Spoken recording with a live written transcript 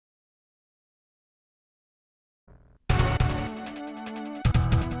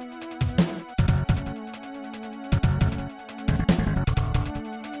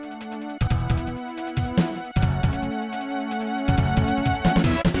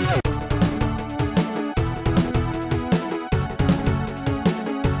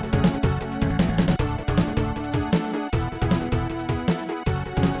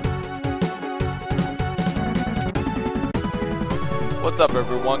what's up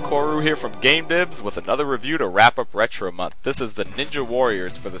everyone? Koru here from gamedibs with another review to wrap up Retro Month. This is the Ninja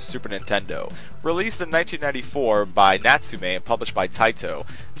Warriors for the Super Nintendo. Released in 1994 by Natsume and published by Taito.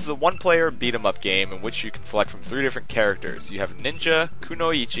 This is a one-player beat-em-up game in which you can select from 3 different characters. You have Ninja,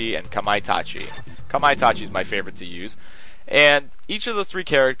 Kunoichi, and Kamaitachi. Kamaitachi is my favorite to use. And each of those 3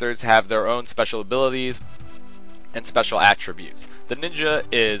 characters have their own special abilities and special attributes. The ninja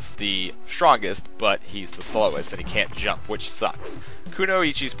is the strongest, but he's the slowest, and he can't jump, which sucks.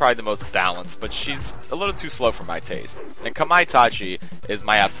 Kunoichi's probably the most balanced, but she's a little too slow for my taste. And Kamaitachi is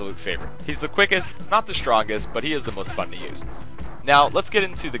my absolute favorite. He's the quickest, not the strongest, but he is the most fun to use. Now, let's get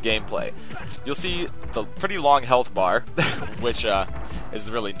into the gameplay. You'll see the pretty long health bar, which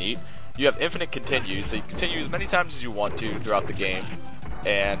is really neat. You have infinite continue, so you continue as many times as you want to throughout the game.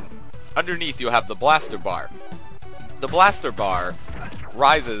 And underneath, you'll have the blaster bar. The blaster bar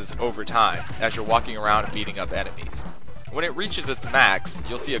rises over time as you're walking around and beating up enemies. When it reaches its max,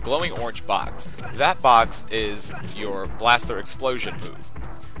 you'll see a glowing orange box. That box is your blaster explosion move.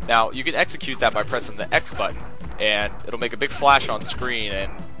 Now, you can execute that by pressing the X button, and it'll make a big flash on screen,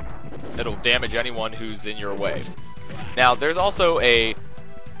 and it'll damage anyone who's in your way. Now, there's also I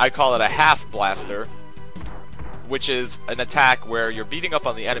call it a half blaster, which is an attack where you're beating up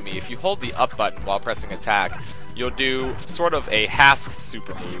on the enemy. If you hold the up button while pressing attack, you'll do sort of a half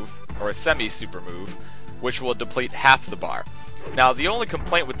super move, or a semi-super move, which will deplete half the bar. Now, the only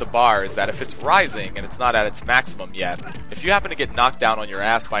complaint with the bar is that if it's rising and it's not at its maximum yet, if you happen to get knocked down on your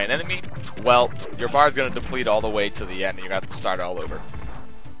ass by an enemy, well, your bar is going to deplete all the way to the end and you're going to have to start all over.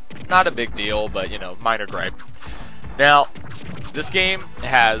 Not a big deal, but, you know, minor gripe. Now, this game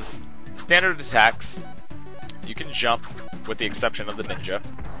has standard attacks. You can jump, with the exception of the ninja,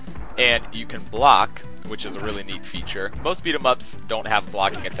 and you can block, which is a really neat feature. Most beat-em-ups don't have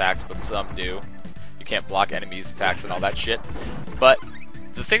blocking attacks, but some do. You can't block enemies' attacks and all that shit. But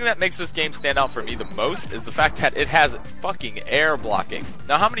the thing that makes this game stand out for me the most is the fact that it has fucking air blocking.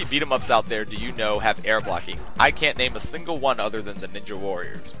 Now, how many beat-em-ups out there do you know have air blocking? I can't name a single one other than the Ninja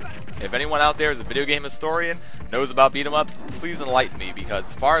Warriors. If anyone out there is a video game historian, knows about beat-em-ups, please enlighten me,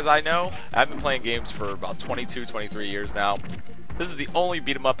 because as far as I know, I've been playing games for about 22, 23 years now. This is the only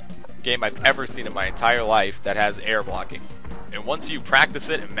beat-em-up game I've ever seen in my entire life that has air blocking. And once you practice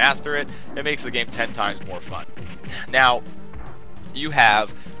it and master it, it makes the game 10 times more fun. Now, you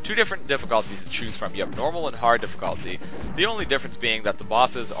have 2 different difficulties to choose from. You have normal and hard difficulty. The only difference being that the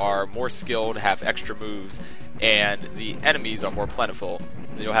bosses are more skilled, have extra moves, and the enemies are more plentiful.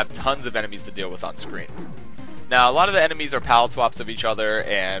 You'll have tons of enemies to deal with on screen. Now, a lot of the enemies are palette swaps of each other,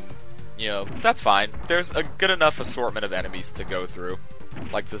 and, you know, that's fine. There's a good enough assortment of enemies to go through.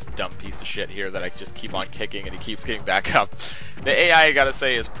 Like this dumb piece of shit here that I just keep on kicking and he keeps getting back up. The AI, I gotta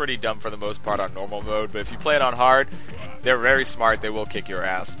say, is pretty dumb for the most part on normal mode, but if you play it on hard, they're very smart, they will kick your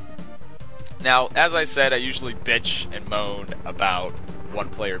ass. Now, as I said, I usually bitch and moan about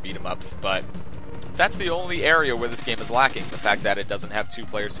one-player beat-em-ups, but that's the only area where this game is lacking, the fact that it doesn't have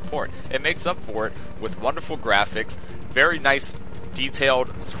 2-player support. It makes up for it with wonderful graphics, very nice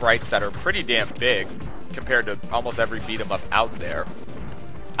detailed sprites that are pretty damn big compared to almost every beat-em-up out there.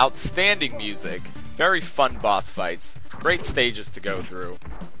 Outstanding music, very fun boss fights, great stages to go through.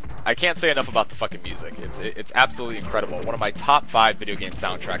 I can't say enough about the fucking music. It's absolutely incredible. One of my top 5 video game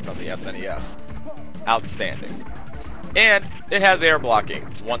soundtracks on the SNES. Outstanding. And it has air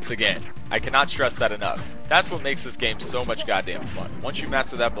blocking, once again. I cannot stress that enough. That's what makes this game so much goddamn fun. Once you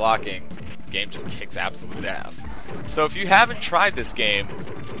master that blocking, the game just kicks absolute ass. So if you haven't tried this game,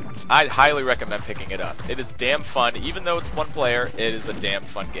 I'd highly recommend picking it up. It is damn fun. Even though it's one player, it is a damn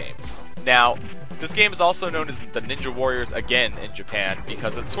fun game. Now, this game is also known as the Ninja Warriors again in Japan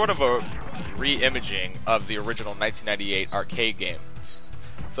because it's sort of a re-imaging of the original 1998 arcade game.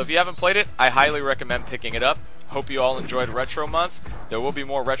 So if you haven't played it, I highly recommend picking it up. Hope you all enjoyed Retro Month. There will be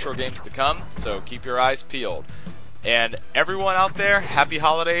more retro games to come, so keep your eyes peeled. And everyone out there, happy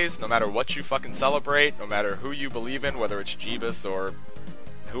holidays, no matter what you fucking celebrate, no matter who you believe in, whether it's Jeebus or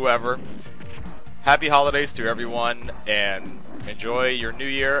whoever. Happy holidays to everyone, and enjoy your new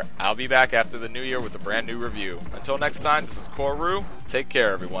year. I'll be back after the new year with a brand new review. Until next time, this is Koru. Take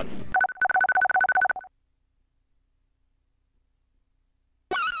care, everyone.